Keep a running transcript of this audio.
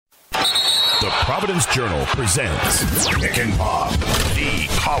The Providence Journal presents Pick and Pop, the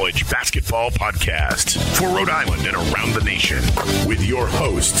college basketball podcast for Rhode Island and around the nation, with your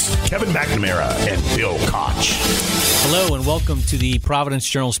hosts, Kevin McNamara and Bill Koch. Hello and welcome to the Providence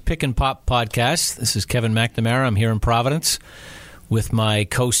Journal's Pick and Pop podcast. This is Kevin McNamara. I'm here in Providence with my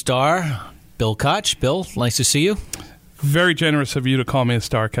co-star, Bill Koch. Bill, nice to see you. Very generous of you to call me a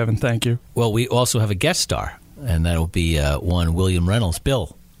star, Kevin. Thank you. Well, we also have a guest star, and that'll be one William Reynolds.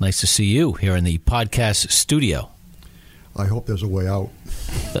 Bill, nice to see you here in the podcast studio. I hope there's a way out.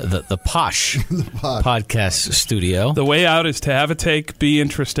 The posh podcast studio. The way out is to have a take, be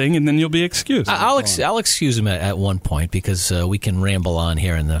interesting, and then you'll be excused. I'll excuse him at one point because we can ramble on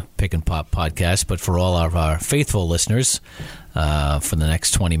here in the Pick and Pop podcast. But for all of our faithful listeners, for the next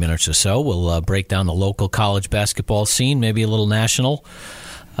 20 minutes or so, we'll break down the local college basketball scene, maybe a little national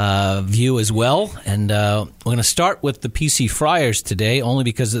view as well. And we're going to start with the PC Friars today, only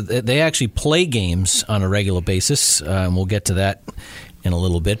because they actually play games on a regular basis. And we'll get to that in a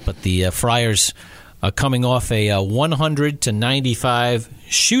little bit. But the Friars are coming off a 100-95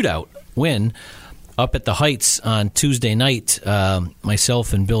 shootout win up at the Heights on Tuesday night.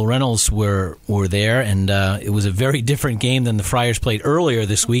 Myself and Bill Reynolds were there, and it was a very different game than the Friars played earlier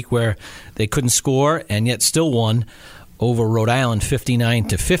this week, where they couldn't score and yet still won over Rhode Island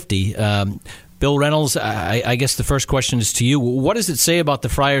 59-50. Bill Reynolds, I guess the first question is to you. What does it say about the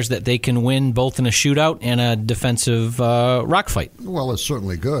Friars that they can win both in a shootout and a defensive rock fight? Well, it's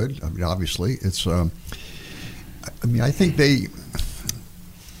certainly good. I mean, obviously, it's. I think they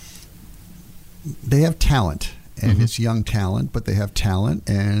have talent, and it's young talent, but they have talent,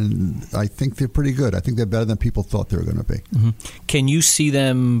 and I think they're pretty good. I think they're better than people thought they were going to be. Mm-hmm. Can you see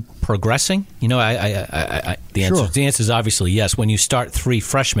them progressing? You know, the answer is obviously yes. When you start three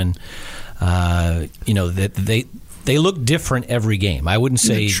freshmen, they look different every game. I wouldn't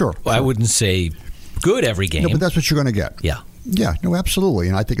say I wouldn't say good every game. No, but that's what you're going to get. Yeah. Yeah, no, absolutely.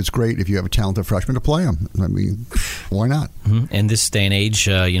 And I think it's great if you have a talented freshman to play them. I mean, why not? Mm-hmm. In this day and age,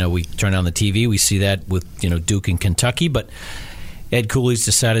 we turn on the TV, we see that with, Duke and Kentucky. But Ed Cooley's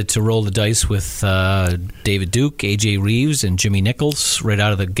decided to roll the dice with David Duke, A.J. Reeves, and Jimmy Nichols right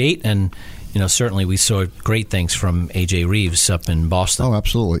out of the gate. And, certainly we saw great things from A.J. Reeves up in Boston. Oh,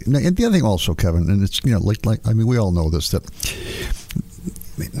 absolutely. And the other thing also, Kevin, and it's, we all know this, that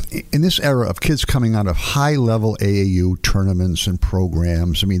in this era of kids coming out of high-level AAU tournaments and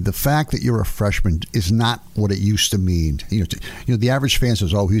programs, I mean, the fact that you're a freshman is not what it used to mean. The average fan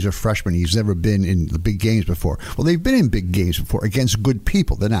says, "Oh, he's a freshman. He's never been in the big games before." Well, they've been in big games before against good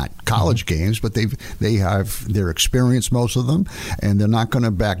people. They're not college games, but they have their experience, most of them, and they're not going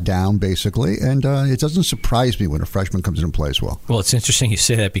to back down, basically. And it doesn't surprise me when a freshman comes in and plays well. Well, it's interesting you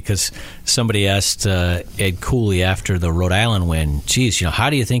say that because somebody asked Ed Cooley after the Rhode Island win, "Geez, how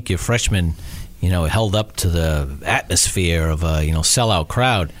do you think your freshmen, held up to the atmosphere of a, sellout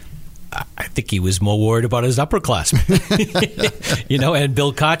crowd?" I think he was more worried about his upperclassmen. And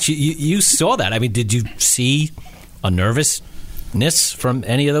Bill Koch, you saw that. I mean, did you see a nervousness from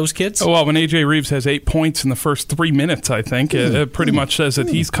any of those kids? Oh, well, when A.J. Reeves has 8 points in the first 3 minutes, I think, it pretty much says that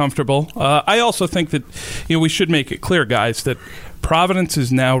he's comfortable. I also think that, we should make it clear, guys, that Providence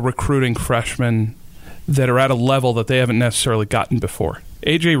is now recruiting freshmen that are at a level that they haven't necessarily gotten before.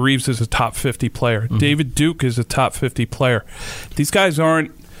 A.J. Reeves is a top 50 player. Mm-hmm. David Duke is a top 50 player. These guys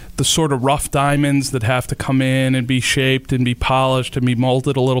aren't the sort of rough diamonds that have to come in and be shaped and be polished and be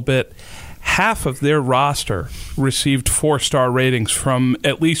molded a little bit. Half of their roster received 4-star ratings from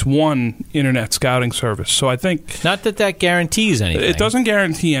at least one internet scouting service. So I think... Not that guarantees anything. It doesn't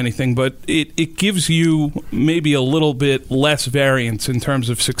guarantee anything, but it gives you maybe a little bit less variance in terms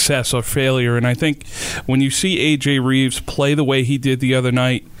of success or failure. And I think when you see A.J. Reeves play the way he did the other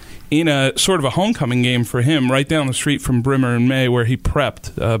night, in a sort of a homecoming game for him right down the street from Brimmer and May, where he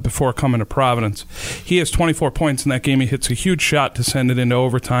prepped before coming to Providence. He has 24 points in that game. He hits a huge shot to send it into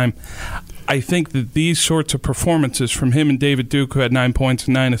overtime. I think that these sorts of performances from him and David Duke, who had 9 points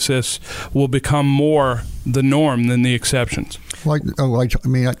and 9 assists, will become more the norm than the exceptions. I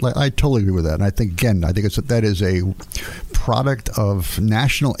totally agree with that. And I think that is a product of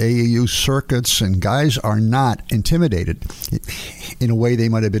national AAU circuits, and guys are not intimidated in a way they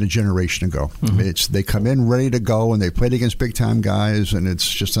might have been a generation ago. Mm-hmm. I mean, they come in ready to go, and they played against big-time guys, and it's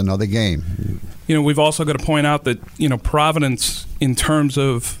just another game. We've also got to point out that, Providence, in terms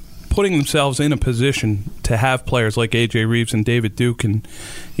of putting themselves in a position to have players like A.J. Reeves and David Duke and,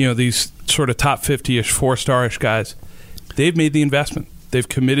 these sort of top 50-ish, 4-star-ish guys, they've made the investment. They've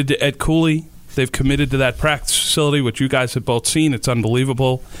committed to Ed Cooley. They've committed to that practice facility, which you guys have both seen. It's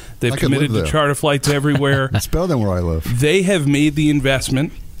unbelievable. They've committed to charter flights everywhere. It's better than where I live. They have made the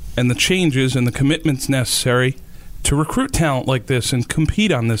investment, and the changes and the commitments necessary to recruit talent like this and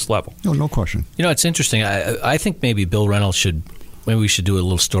compete on this level. No question. It's interesting. I think maybe Bill Reynolds we should do a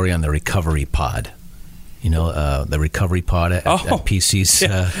little story on the recovery pod. The recovery pod at PC's.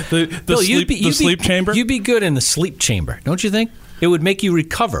 The sleep chamber? You'd be good in the sleep chamber, don't you think? It would make you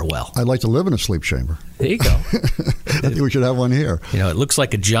recover well. I'd like to live in a sleep chamber. There you go. I think we should have one here. It looks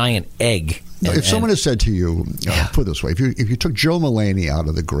like a giant egg. If someone has said to you, put it this way, if you took Joe Mulaney out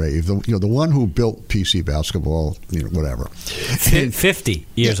of the grave, the one who built PC basketball, whatever, 50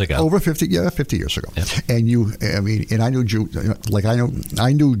 years ago, over 50 years ago, yeah. And I knew Joe,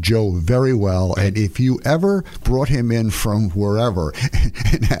 I knew Joe very well, and if you ever brought him in from wherever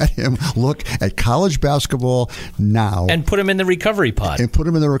and had him look at college basketball now and put him in the recovery pod and put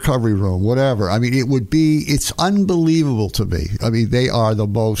him in the recovery room, whatever, it's unbelievable to me. They are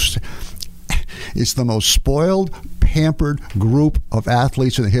it's the most spoiled, pampered group of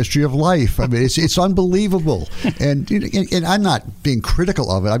athletes in the history of life. It's unbelievable. And I'm not being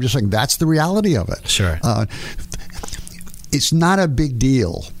critical of it. I'm just saying that's the reality of it. Sure. It's not a big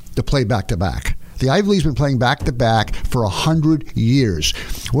deal to play back-to-back. The Ivy League's been playing back-to-back for 100 years.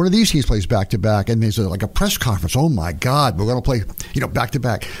 One of these teams plays back-to-back, and there's a press conference. Oh, my God, we're going to play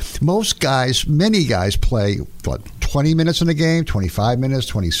back-to-back. Many guys play, 20 minutes in a game, 25 minutes,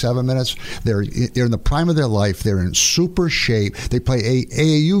 27 minutes. They're in the prime of their life. They're in super shape. They play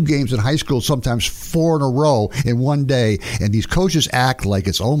AAU games in high school, sometimes 4 in a row in one day, and these coaches act like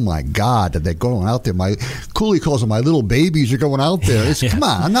it's, oh, my God, that they're going out there. Cooley calls them my little babies are going out there. Come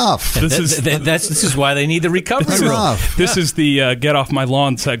on, enough. This is why they need the recovery room. This is the get off my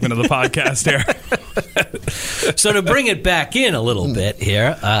lawn segment of the podcast here. So to bring it back in a little bit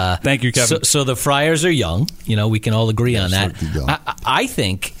here. Thank you, Kevin. So the Friars are young. We can all agree on that. I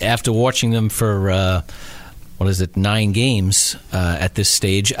think after watching them for, 9 games at this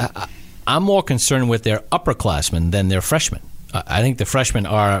stage, I'm more concerned with their upperclassmen than their freshmen. I think the freshmen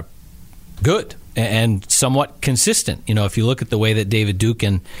are good and somewhat consistent. If you look at the way that David Duke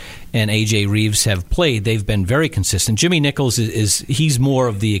and A.J. Reeves have played, they've been very consistent. Jimmy Nichols he's more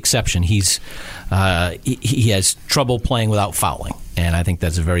of the exception. He has trouble playing without fouling, and I think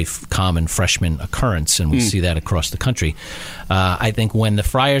that's a very common freshman occurrence, and we see that across the country. I think when the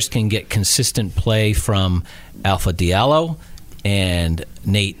Friars can get consistent play from Alpha Diallo and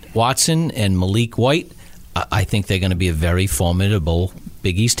Nate Watson and Malik White, I think they're going to be a very formidable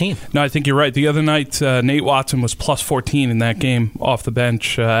Big East team. No, I think you're right. The other night, Nate Watson was plus 14 in that game off the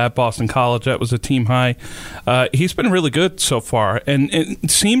bench at Boston College. That was a team high. He's been really good so far, and it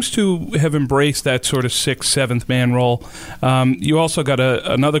seems to have embraced that sort of 6th, 7th man role. You also got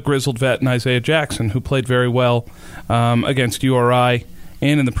another grizzled vet in Isaiah Jackson, who played very well against URI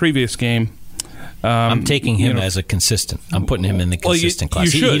and in the previous game. I'm taking him as a consistent. I'm putting him in the consistent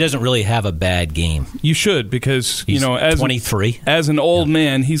class. He doesn't really have a bad game. You should, because he's as 23. As an old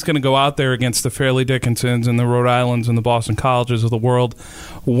man, he's going to go out there against the Fairleigh Dickinsons and the Rhode Islands and the Boston Colleges of the world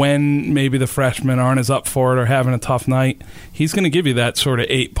when maybe the freshmen aren't as up for it or having a tough night. He's going to give you that sort of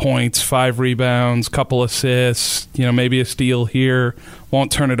 8 points, 5 rebounds, couple assists, maybe a steal here.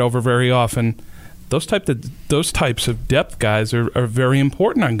 Won't turn it over very often. Those types of depth guys are very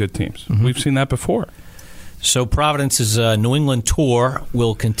important on good teams. Mm-hmm. We've seen that before. So Providence's New England tour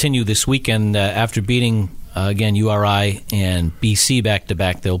will continue this weekend after beating, again, URI and BC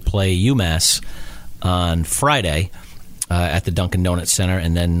back-to-back. They'll play UMass on Friday at the Dunkin' Donuts Center,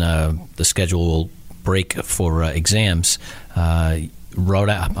 and then the schedule will break for exams. Providence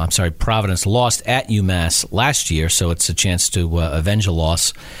lost at UMass last year, so it's a chance to avenge a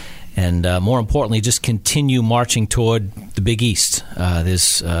loss. And more importantly, just continue marching toward the Big East.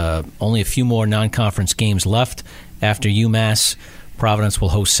 There's only a few more non-conference games left. After UMass, Providence will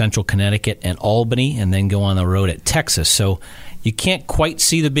host Central Connecticut and Albany, and then go on the road at Texas. So you can't quite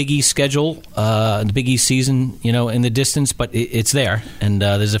see the Big East schedule, the Big East season, in the distance, but it's there. And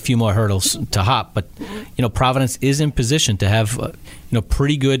there's a few more hurdles to hop. But Providence is in position to have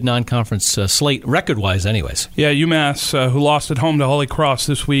pretty good non-conference slate, record-wise anyways. Yeah, UMass, who lost at home to Holy Cross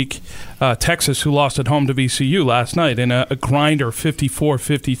this week. Texas, who lost at home to VCU last night in a grinder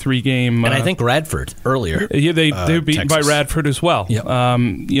 54-53 game. And I think Radford earlier. Yeah, they were beaten by Radford as well.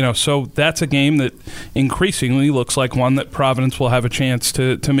 Yep. So that's a game that increasingly looks like one that Providence will have a chance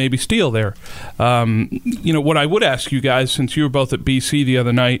to maybe steal there. What I would ask you guys, since you were both at BC the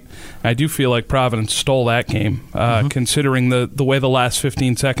other night, I do feel like Providence stole that game, considering the way the last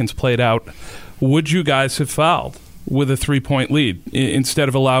 15 seconds played out. Would you guys have fouled with a 3-point lead instead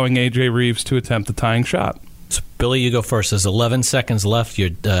of allowing A.J. Reeves to attempt the tying shot? So, Billy, you go first. There's 11 seconds left. You're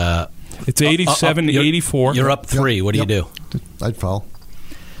it's 87-84. You're up 3. What do you do? I'd foul.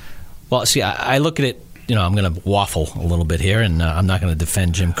 Well, see, I look at it. I'm going to waffle a little bit here, and I'm not going to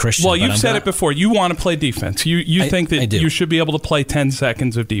defend Jim Christian. Well, you've said it before. You want to play defense. You think that you should be able to play 10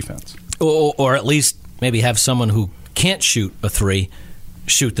 seconds of defense. Or at least maybe have someone who can't shoot a three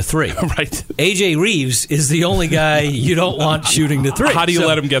shoot the three. Right. A.J. Reeves is the only guy you don't want shooting the three. How do you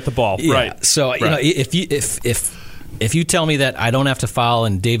let him get the ball? Yeah, right. So, if you tell me that I don't have to foul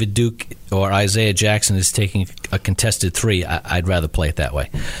and David Duke or Isaiah Jackson is taking a contested three, I'd rather play it that way.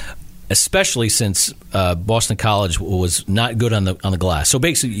 Especially since Boston College was not good on the glass. So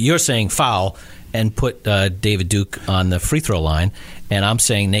basically, you're saying foul and put David Duke on the free throw line, and I'm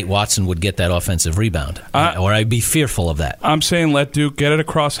saying Nate Watson would get that offensive rebound, or I'd be fearful of that. I'm saying let Duke get it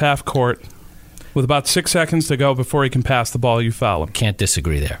across half court with about 6 seconds to go before he can pass the ball. You foul him. Can't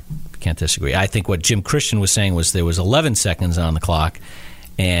disagree there. Can't disagree. I think what Jim Christian was saying was there was 11 seconds on the clock.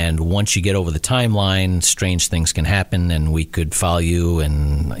 And once you get over the timeline, strange things can happen, and we could foul you.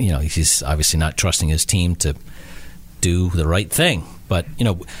 And he's obviously not trusting his team to do the right thing. But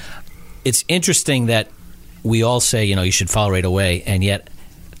it's interesting that we all say you should foul right away, and yet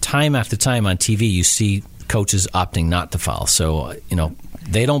time after time on TV you see coaches opting not to foul. So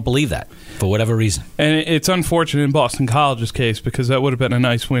they don't believe that for whatever reason. And it's unfortunate in Boston College's case because that would have been a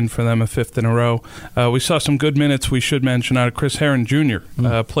nice win for them, a fifth in a row. We saw some good minutes, we should mention, out of Chris Herron Jr.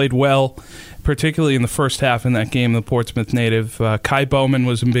 Played well, particularly in the first half in that game, the Portsmouth native. Kai Bowman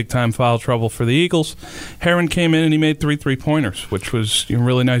was in big-time foul trouble for the Eagles. Herron came in and he made 3 3-pointers, which was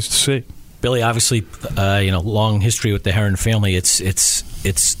really nice to see. Billy, obviously, long history with the Herron family.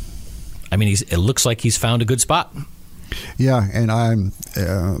 It looks like he's found a good spot. Yeah, and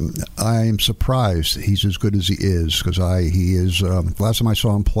I'm surprised he's as good as he is because he is. Last time I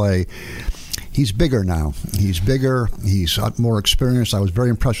saw him play, he's bigger now. He's bigger. He's got more experience. I was very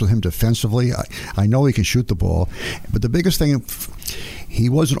impressed with him defensively. I know he can shoot the ball, but the biggest thing, he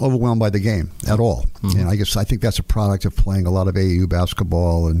wasn't overwhelmed by the game at all. Mm-hmm. And I think that's a product of playing a lot of AAU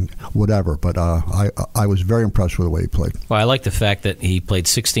basketball and whatever. But I was very impressed with the way he played. Well, I like the fact that he played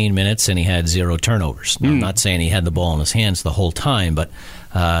 16 minutes and he had 0 turnovers. Now, I'm not saying he had the ball in his hands the whole time, but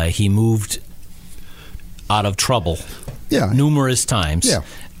he moved out of trouble numerous times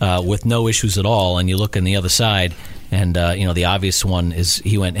with no issues at all. And you look on the other side, and the obvious one is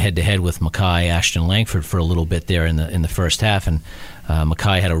he went head-to-head with Mackay Ashton Langford for a little bit there in the first half, and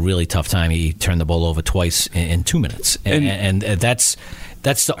Mackay had a really tough time. He turned the ball over twice in 2 minutes, and that's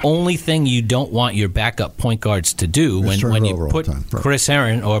the only thing you don't want your backup point guards to do when you put Chris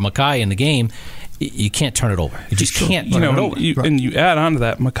Herron or Mackay in the game. You can't turn it over. You just can't turn it over. And you add on to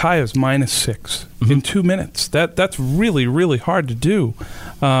that, Mackay is -6 in 2 minutes. That's really, really hard to do.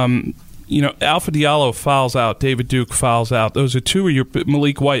 Alpha Diallo fouls out. David Duke fouls out. Those are 2 of your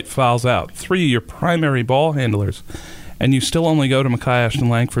Malik White fouls out. 3 of your primary ball handlers. And you still only go to Mackay Ashton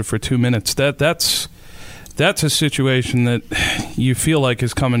Langford for 2 minutes. That's a situation that you feel like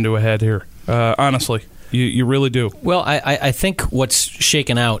is coming to a head here. Honestly, you really do. Well, I think what's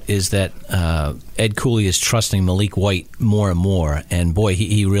shaken out is that Ed Cooley is trusting Malik White more and more, and boy,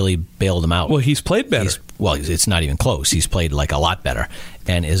 he really bailed him out. Well, he's played better. It's not even close. He's played like a lot better,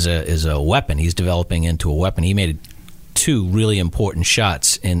 and is a weapon. He's developing into a weapon. He made 2 really important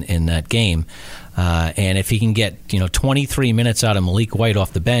shots in that game. And if he can get 23 minutes out of Malik White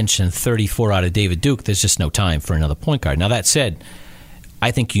off the bench and 34 out of David Duke, there's just no time for another point guard. Now, that said, I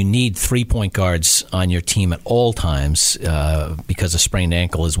think you need 3 point guards on your team at all times because a sprained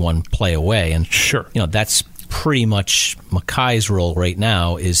ankle is one play away. And sure, that's pretty much Mackay's role right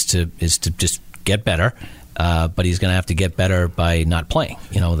now is to just get better. But he's going to have to get better by not playing,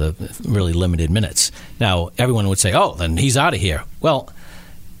 the really limited minutes. Now, everyone would say, oh, then he's out of here. Well,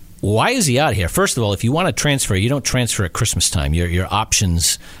 why is he out of here? First of all, if you want to transfer, you don't transfer at Christmas time. Your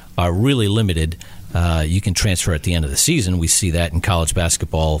options are really limited. You can transfer at the end of the season. We see that in college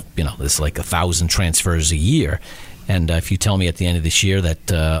basketball. There's like 1,000 transfers a year. And if you tell me at the end of this year that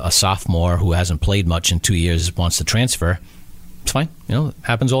a sophomore who hasn't played much in 2 years wants to transfer, it's fine. It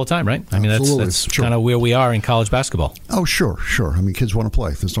happens all the time, right? I mean, that's sure. Kind of where we are in college basketball. Oh, sure. I mean, kids want to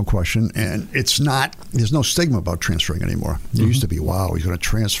play. There's no question. And there's no stigma about transferring anymore. There used to be, wow, he's going to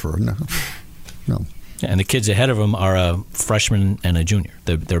transfer. No. Yeah, and the kids ahead of them are a freshman and a junior.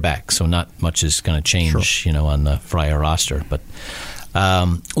 They're back, so not much is going to change, on the Friar roster. But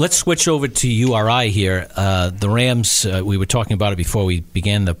let's switch over to URI here. The Rams, we were talking about it before we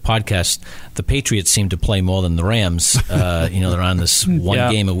began the podcast. The Patriots seem to play more than the Rams. They're on this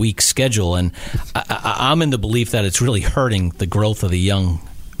one game a week schedule, and I'm in the belief that it's really hurting the growth of the young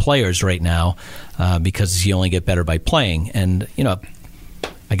players right now because you only get better by playing. And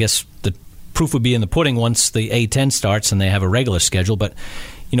I guess the proof would be in the pudding once the A-10 starts and they have a regular schedule. But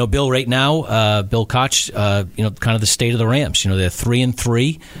Bill, right now, Bill Koch, kind of the state of the Rams. They're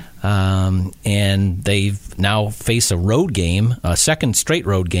 3-3, and they've now faced a road game, a second straight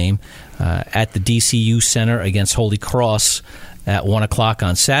road game, at the DCU Center against Holy Cross at 1 o'clock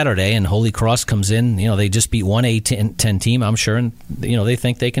on Saturday, and Holy Cross comes in. They just beat one A10 team, I'm sure, and they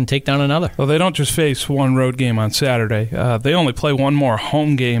think they can take down another. Well, they don't just face one road game on Saturday. They only play one more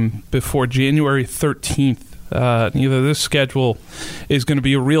home game before January 13th. This schedule is going to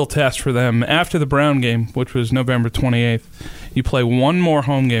be a real test for them. After the Brown game, which was November 28th, you play one more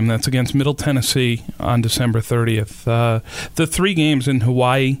home game. That's against Middle Tennessee on December 30th. The 3 games in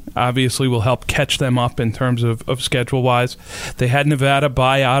Hawaii obviously will help catch them up in terms of schedule-wise. They had Nevada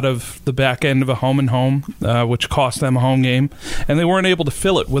buy out of the back end of a home-and-home, which cost them a home game, and they weren't able to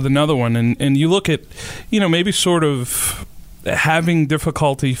fill it with another one. And you look at, maybe sort of having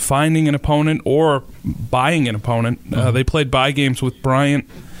difficulty finding an opponent or buying an opponent. They played bye games with Bryant,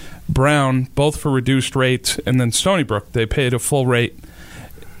 Brown, both for reduced rates, and then Stony Brook. They paid a full rate.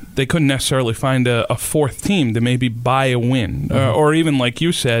 They couldn't necessarily find a fourth team to maybe buy a win. Or even, like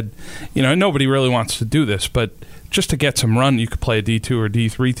you said, nobody really wants to do this, but just to get some run, you could play a D2 or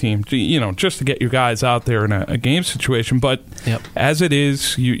D3 team, just to get your guys out there in a game situation. But as it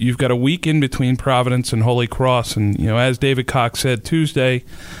is, you've got a week in between Providence and Holy Cross. And, as David Koch said Tuesday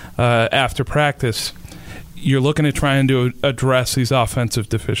after practice, you're looking at trying to address these offensive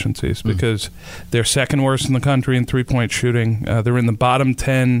deficiencies because they're second worst in the country in three-point shooting. They're in the bottom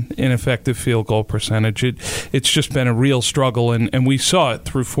 10 in effective field goal percentage. It's just been a real struggle, and we saw it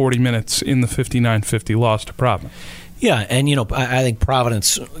through 40 minutes in the 59-50 loss to Providence. Yeah, and I think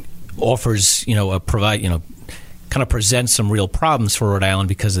Providence offers kind of presents some real problems for Rhode Island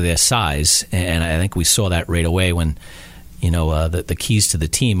because of their size, and I think we saw that right away when. The keys to the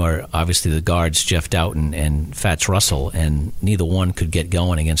team are obviously the guards, Jeff Doughton and Fats Russell, and neither one could get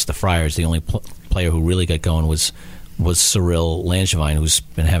going against the Friars. The only player who really got going was Cyril Langevin, who's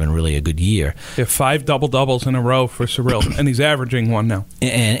been having really a good year. Yeah, 5 double-doubles in a row for Cyril, and he's averaging one now.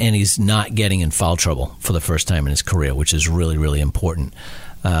 And he's not getting in foul trouble for the first time in his career, which is really, really important.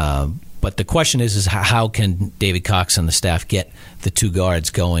 But the question is how can David Koch and the staff get the 2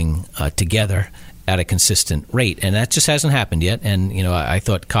 guards going together at a consistent rate, and that just hasn't happened yet. And I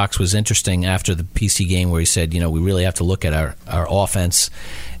thought Cox was interesting after the PC game where he said, we really have to look at our offense,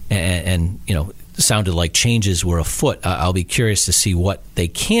 and sounded like changes were afoot. I'll be curious to see what they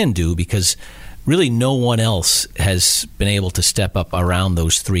can do because really no one else has been able to step up around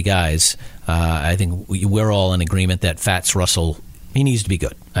those 3 guys. I think we're all in agreement that Fats Russell, he needs to be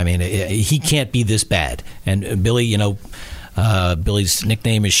good. I mean, he can't be this bad. And Billy, Billy's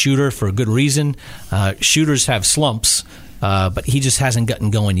nickname is Shooter for a good reason. Shooters have slumps, but he just hasn't gotten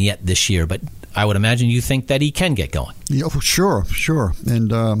going yet this year. But I would imagine you think that he can get going. Yeah, sure.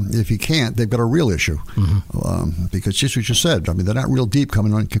 And if he can't, they've got a real issue. Because just what you said, I mean, they're not real deep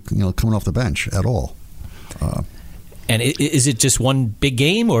coming off the bench at all. And is it just one big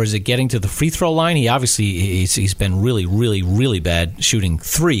game, or is it getting to the free throw line? He's been really, really, really bad shooting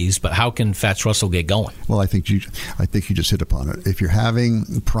threes. But how can Fats Russell get going? Well, I think you just hit upon it. If you're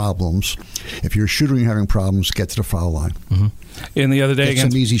having problems, if you're a shooter and you're having problems, get to the foul line. And the other day, get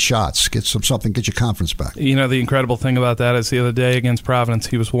some easy shots, get something, get your confidence back. The incredible thing about that is the other day against Providence,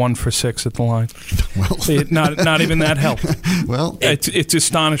 he was 1 for 6 at the line. Well, not even that helped. Well, it's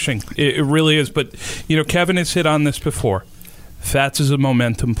astonishing. It really is. But Kevin has hit on this before. Fats is a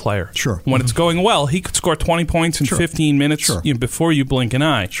momentum player. Sure. When it's going well, he could score 20 points in 15 minutes before you blink an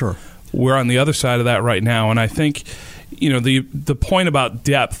eye. Sure. We're on the other side of that right now, and I think the point about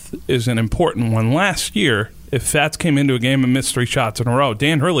depth is an important one. Last year, if Fats came into a game and missed 3 shots in a row,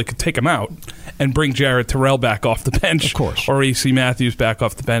 Dan Hurley could take him out and bring Jared Terrell back off the bench, of course, or E.C. Matthews back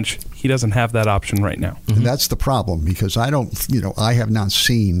off the bench. He doesn't have that option right now. And that's the problem because I have not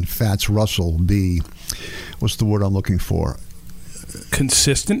seen Fats Russell be, what's the word I'm looking for?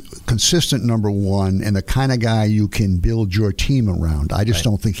 Consistent, number one, and the kind of guy you can build your team around. I just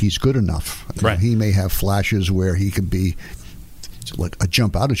don't think he's good enough. Right. He may have flashes where he could be like a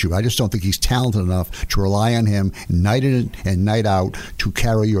jump out at you. I just don't think he's talented enough to rely on him night in and night out to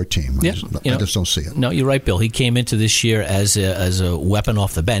carry your team. I just don't see it. No, you're right, Bill. He came into this year as a weapon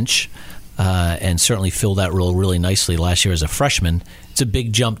off the bench and certainly filled that role really nicely last year as a freshman. It's a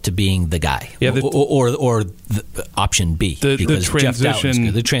big jump to being the guy, or the option B.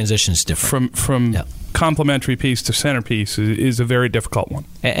 The transition is different from complementary piece to centerpiece is a very difficult one,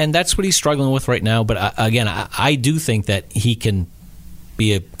 and that's what he's struggling with right now. But again, I do think that he can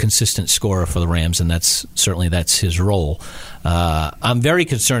be a consistent scorer for the Rams, and that's his role. I'm very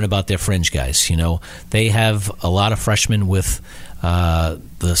concerned about their fringe guys. They have a lot of freshmen with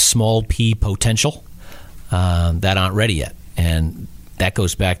the small P potential that aren't ready yet, and that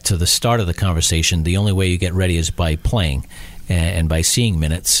goes back to the start of the conversation. The only way you get ready is by playing and by seeing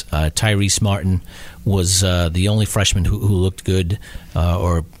minutes. Tyrese Martin was the only freshman who looked good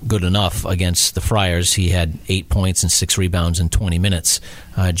or good enough against the Friars. He had 8 points and 6 rebounds in 20 minutes.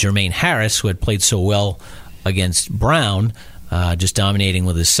 Jermaine Harris, who had played so well against Brown, just dominating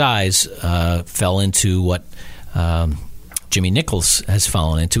with his size, fell into what Jimmy Nichols has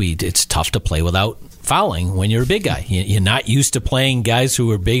fallen into. It's tough to play without fouling when you're a big guy. You're not used to playing guys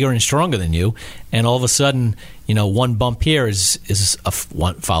who are bigger and stronger than you, and all of a sudden, one bump here is a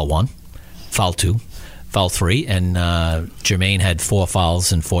foul 1, foul 2, foul 3, and Jermaine had 4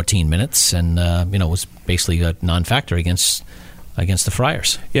 fouls in 14 minutes, and was basically a non-factor against the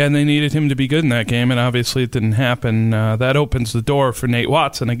Friars. Yeah, and they needed him to be good in that game, and obviously it didn't happen. That opens the door for Nate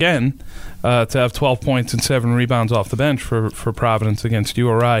Watson again to have 12 points and 7 rebounds off the bench for Providence against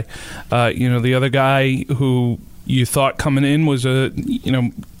URI. The other guy who you thought coming in was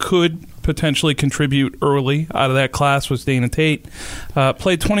could potentially contribute early out of that class was Dana Tate.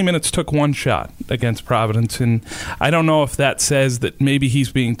 Played 20 minutes, took 1 shot against Providence, and I don't know if that says that maybe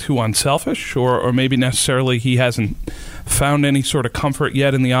he's being too unselfish or maybe necessarily he hasn't found any sort of comfort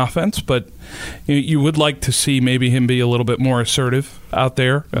yet in the offense, but you would like to see maybe him be a little bit more assertive out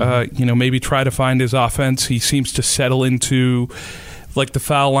there. Maybe try to find his offense. He seems to settle into like the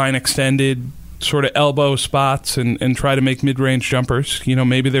foul line extended sort of elbow spots and try to make mid-range jumpers.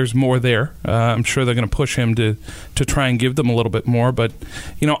 Maybe there's more there. I'm sure they're going to push him to try and give them a little bit more. But,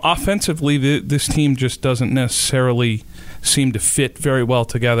 offensively, this team just doesn't necessarily seem to fit very well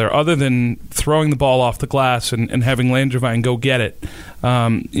together, other than throwing the ball off the glass and having Langevin go get it.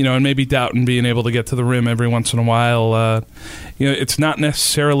 And maybe Doughton being able to get to the rim every once in a while. It's not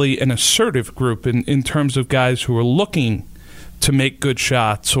necessarily an assertive group in terms of guys who are looking to make good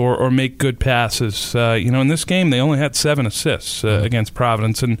shots or make good passes. In this game, they only had 7 assists against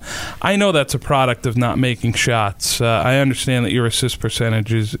Providence, and I know that's a product of not making shots. I understand that your assist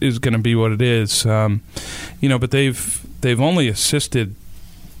percentage is going to be what it is, but they've only assisted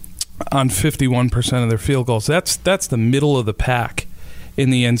on 51% of their field goals. That's the middle of the pack in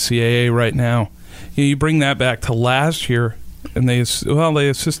the NCAA right now. You bring that back to last year, and they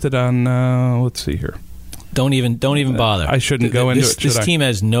assisted on. Let's see here. Don't even bother. I shouldn't go into it. This team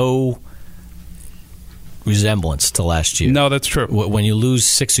has no resemblance to last year. No, that's true. When you lose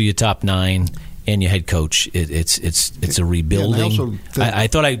 6 of your top 9 and your head coach, it's a rebuilding. Yeah, I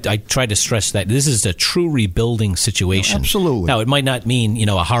thought I tried to stress that this is a true rebuilding situation. No, absolutely. Now, it might not mean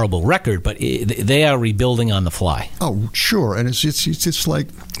a horrible record, but they are rebuilding on the fly. Oh, sure, and it's like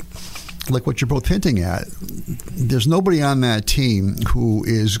what you're both hinting at. There's nobody on that team who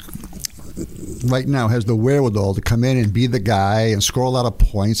is right now has the wherewithal to come in and be the guy and score a lot of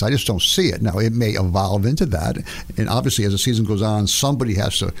points. I just don't see it. Now, it may evolve into that, and obviously as the season goes on, somebody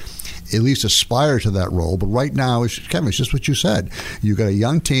has to at least aspire to that role. But right now, Kevin, it's just what you said. You've got a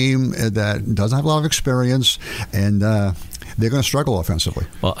young team that doesn't have a lot of experience, and they're going to struggle offensively.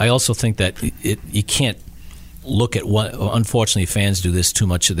 Well, I also think that you can't look at what, unfortunately, fans do this too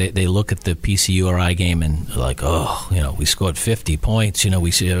much. They look at the PCURI game and like, we scored 50 points.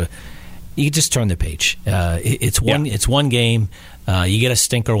 You just turn the page. It's one game. You get a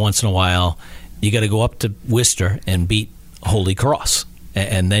stinker once in a while. You got to go up to Worcester and beat Holy Cross,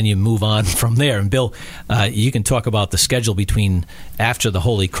 and then you move on from there. And Bill, you can talk about the schedule between after the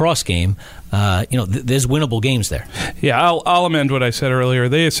Holy Cross game. There's winnable games there. Yeah, I'll amend what I said earlier.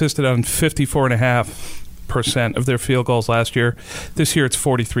 They assisted on 54.5% of their field goals last year. This year it's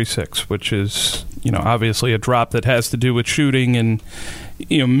 43.6, which is obviously a drop that has to do with shooting and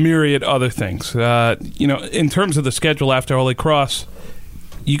myriad other things. In terms of the schedule after Holy Cross,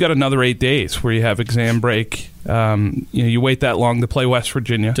 you got another 8 days where you have exam break. You wait that long to play West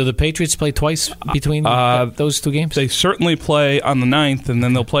Virginia. Do the Patriots play twice between those 2 games? They certainly play on the 9th, and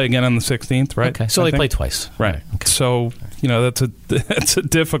then they'll play again on the 16th, right? Okay, so they play twice. Right. Okay. So, that's a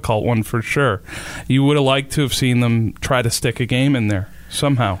difficult one for sure. You would have liked to have seen them try to stick a game in there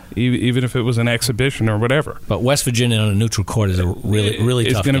somehow, even if it was an exhibition or whatever. But West Virginia on a neutral court is a really tough game.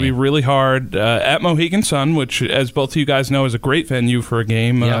 It's going to be really hard at Mohegan Sun, which, as both of you guys know, is a great venue for a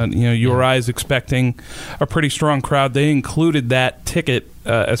game. URI is expecting a pretty strong crowd. They included that ticket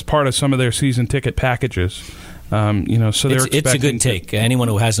as part of some of their season ticket packages. So it's a good take. Anyone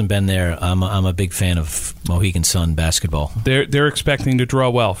who hasn't been there, I'm a big fan of Mohegan Sun basketball. They're expecting to draw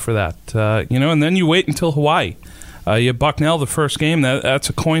well for that. And then you wait until Hawaii. You have Bucknell the first game. That's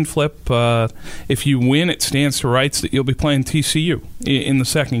a coin flip. If you win, it stands to rights that you'll be playing TCU in the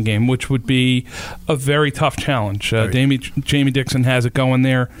second game, which would be a very tough challenge. Right. Jamie Dixon has it going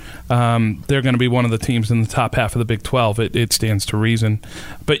there. They're going to be one of the teams in the top half of the Big 12. It stands to reason.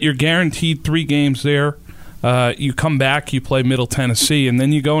 But you're guaranteed 3 games there. You come back, you play Middle Tennessee, and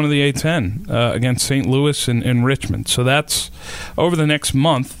then you go into the A-10 against St. Louis and Richmond. So that's over the next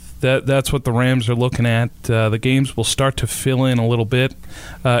month. That's what the Rams are looking at. The games will start to fill in a little bit,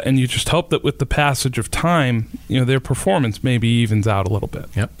 and you just hope that with the passage of time, their performance maybe evens out a little bit.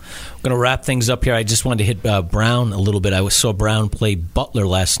 Yep. I'm going to wrap things up here. I just wanted to hit Brown a little bit. I saw Brown play Butler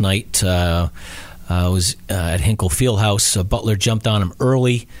last night. I was at Hinkle Fieldhouse. Butler jumped on him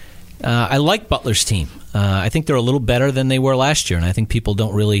early. I like Butler's team. I think they're a little better than they were last year, and I think people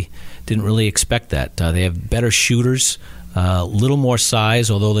didn't really expect that. They have better shooters. A little more size,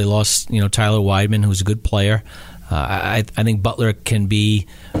 although they lost, Tyler Weidman, who's a good player. I think Butler can be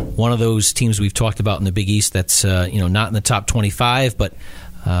one of those teams we've talked about in the Big East that's, not in the top 25, but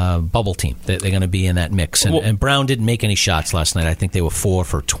bubble team. They're going to be in that mix. And Brown didn't make any shots last night. I think they were 4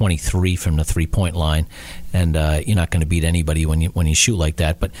 for 23 from the three-point line. And you're not going to beat anybody when you shoot like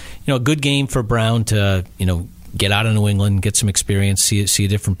that. But, a good game for Brown to, get out of New England, get some experience, see a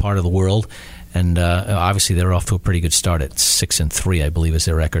different part of the world. And obviously, they're off to a pretty good start at 6-3, I believe, is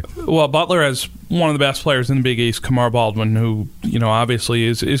their record. Well, Butler has one of the best players in the Big East, Kamar Baldwin, who obviously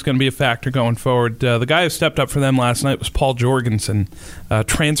is going to be a factor going forward. The guy who stepped up for them last night was Paul Jorgensen,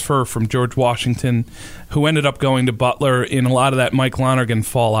 transfer from George Washington, who ended up going to Butler in a lot of that Mike Lonergan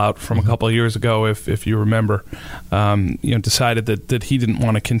fallout from a couple of years ago, if you remember. Decided that he didn't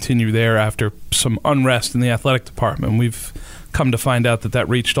want to continue there after some unrest in the athletic department. We've come to find out that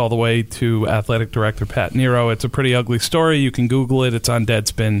reached all the way to athletic director Pat Nero. It's a pretty ugly story. You can Google it. It's on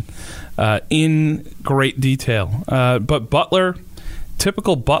Deadspin in great detail. But Butler,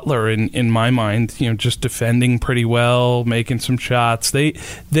 typical Butler in my mind, just defending pretty well, making some shots.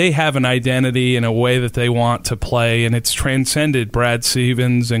 They have an identity in a way that they want to play, and it's transcended Brad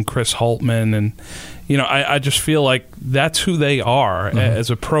Stevens and Chris Holtman. And, I just feel like that's who they are as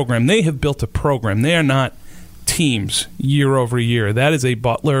a program. They have built a program. They are not teams year over year. That is a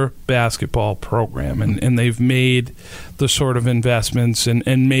Butler basketball program, and they've made the sort of investments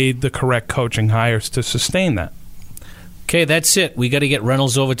and made the correct coaching hires to sustain that. Okay, that's it. We got to get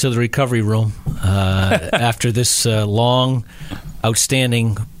Reynolds over to the recovery room after this long,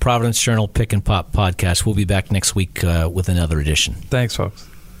 outstanding Providence Journal Pick and Pop podcast. We'll be back next week with another edition. Thanks, folks.